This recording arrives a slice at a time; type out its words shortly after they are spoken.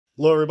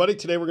Hello everybody,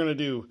 today we're going to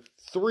do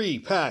 3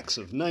 packs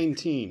of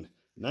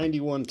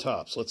 1991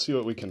 Topps. Let's see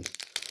what we can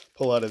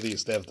pull out of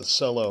these. They have the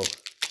cello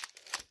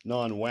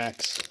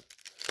non-wax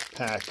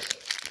pack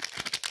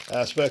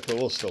aspect, but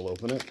we'll still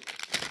open it.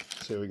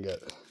 See what we can get.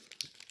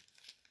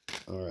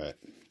 Alright.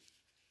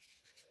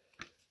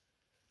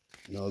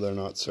 No, they're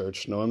not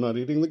searched. No, I'm not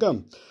eating the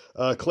gum.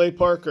 Clay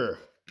Parker.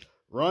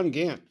 Ron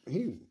Gant.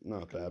 He,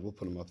 not bad. We'll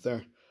put him up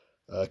there.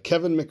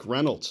 Kevin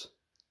McReynolds.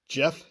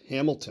 Jeff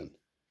Hamilton.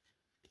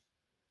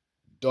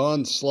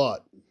 Don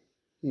Slott.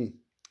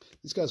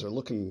 These guys are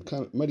looking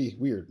kind of mighty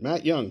weird.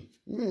 Matt Young.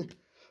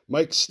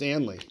 Mike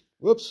Stanley.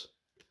 Whoops.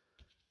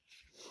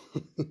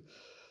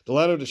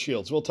 Delano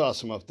DeShields. We'll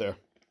toss him up there.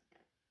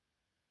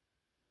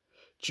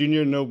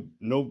 Junior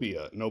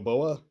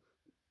Noboa.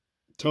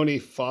 Tony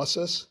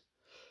Fossas.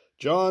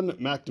 John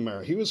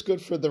McNamara. He was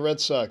good for the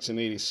Red Sox in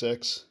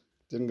 '86.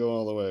 Didn't go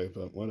all the way,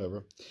 but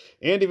whatever.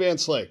 Andy Van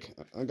Slyke.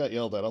 I got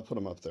yelled at. I'll put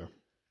him up there.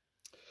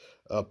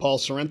 Paul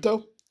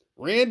Sorrento.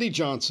 Randy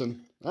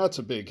Johnson. That's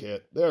a big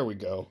hit. There we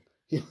go.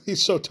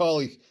 He's so tall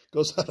he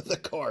goes out of the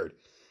card.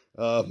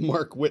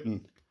 Mark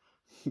Whitten.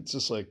 It's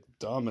just like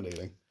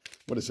dominating.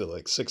 What is it,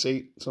 like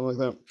 6'8", something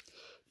like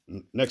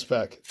that? Next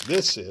pack.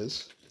 That's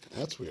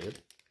weird.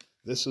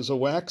 This is a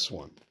wax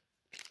one.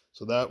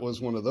 So that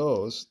was one of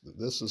those.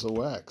 This is a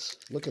wax.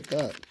 Look at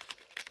that.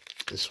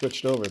 They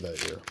switched over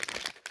that year.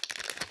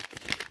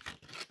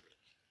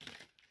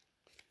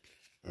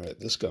 All right,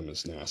 this gum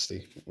is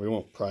nasty. We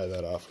won't pry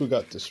that off. Who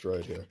got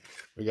destroyed here?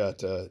 We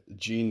got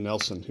Gene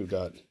Nelson, who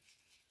got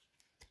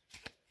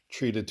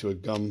treated to a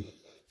gum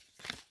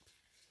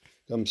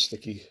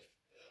sticky.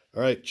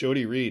 All right,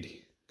 Jody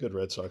Reed, good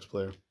Red Sox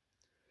player.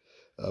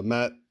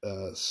 Matt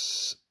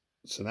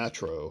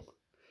Sinatro,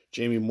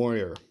 Jamie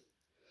Moyer,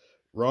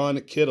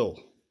 Ron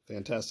Kittle,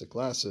 fantastic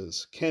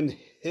glasses. Ken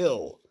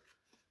Hill,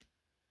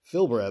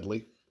 Phil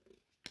Bradley,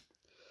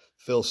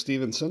 Phil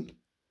Stevenson,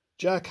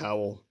 Jack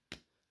Howell,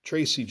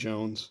 Tracy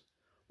Jones,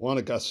 Juan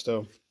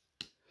Augusto,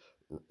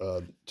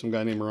 some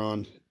guy named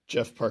Ron,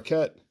 Jeff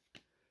Parquette,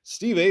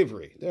 Steve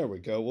Avery. There we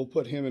go. We'll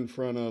put him in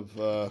front of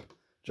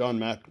John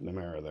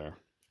McNamara there.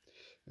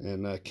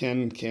 And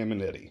Ken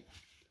Caminetti.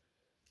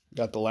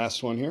 Got the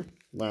last one here.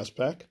 Last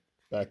pack.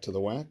 Back to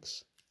the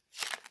wax.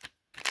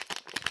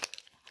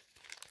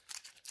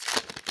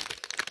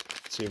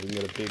 Let's see if we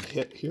can get a big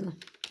hit here.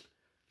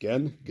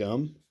 Again,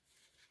 gum.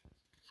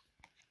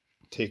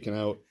 Taking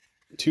out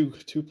two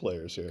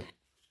players here.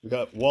 We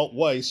got Walt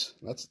Weiss.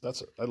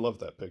 I love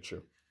that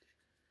picture.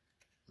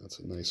 That's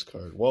a nice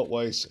card. Walt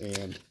Weiss,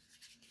 and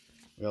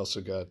we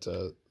also got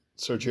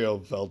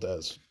Sergio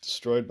Valdez,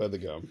 destroyed by the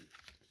gum.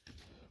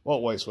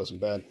 Walt Weiss wasn't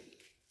bad,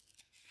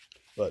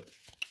 but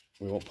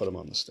we won't put him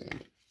on the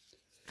stand.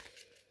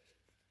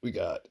 We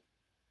got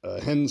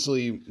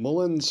Hensley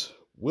Mullins,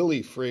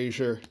 Willie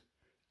Frazier,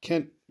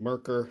 Kent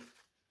Merker,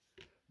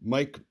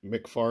 Mike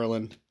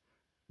McFarland,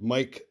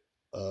 Mike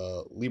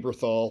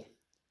Lieberthal,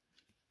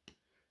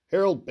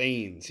 Harold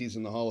Baines, he's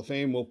in the Hall of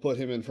Fame. We'll put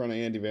him in front of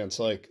Andy Van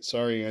Slyke.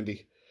 Sorry,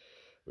 Andy.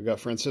 We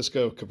got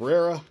Francisco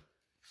Cabrera,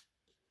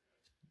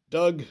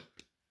 Doug,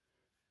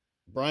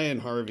 Brian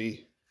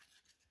Harvey,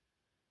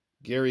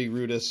 Gary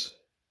Rudis,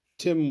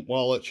 Tim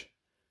Wallach,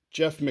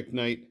 Jeff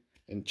McKnight,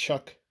 and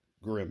Chuck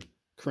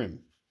Krim.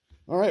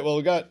 All right, well,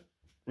 we got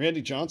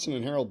Randy Johnson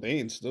and Harold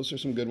Baines. Those are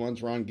some good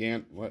ones. Ron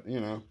Gant,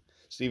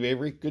 Steve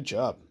Avery. Good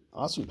job.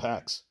 Awesome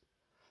packs.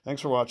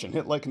 Thanks for watching.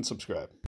 Hit like and subscribe.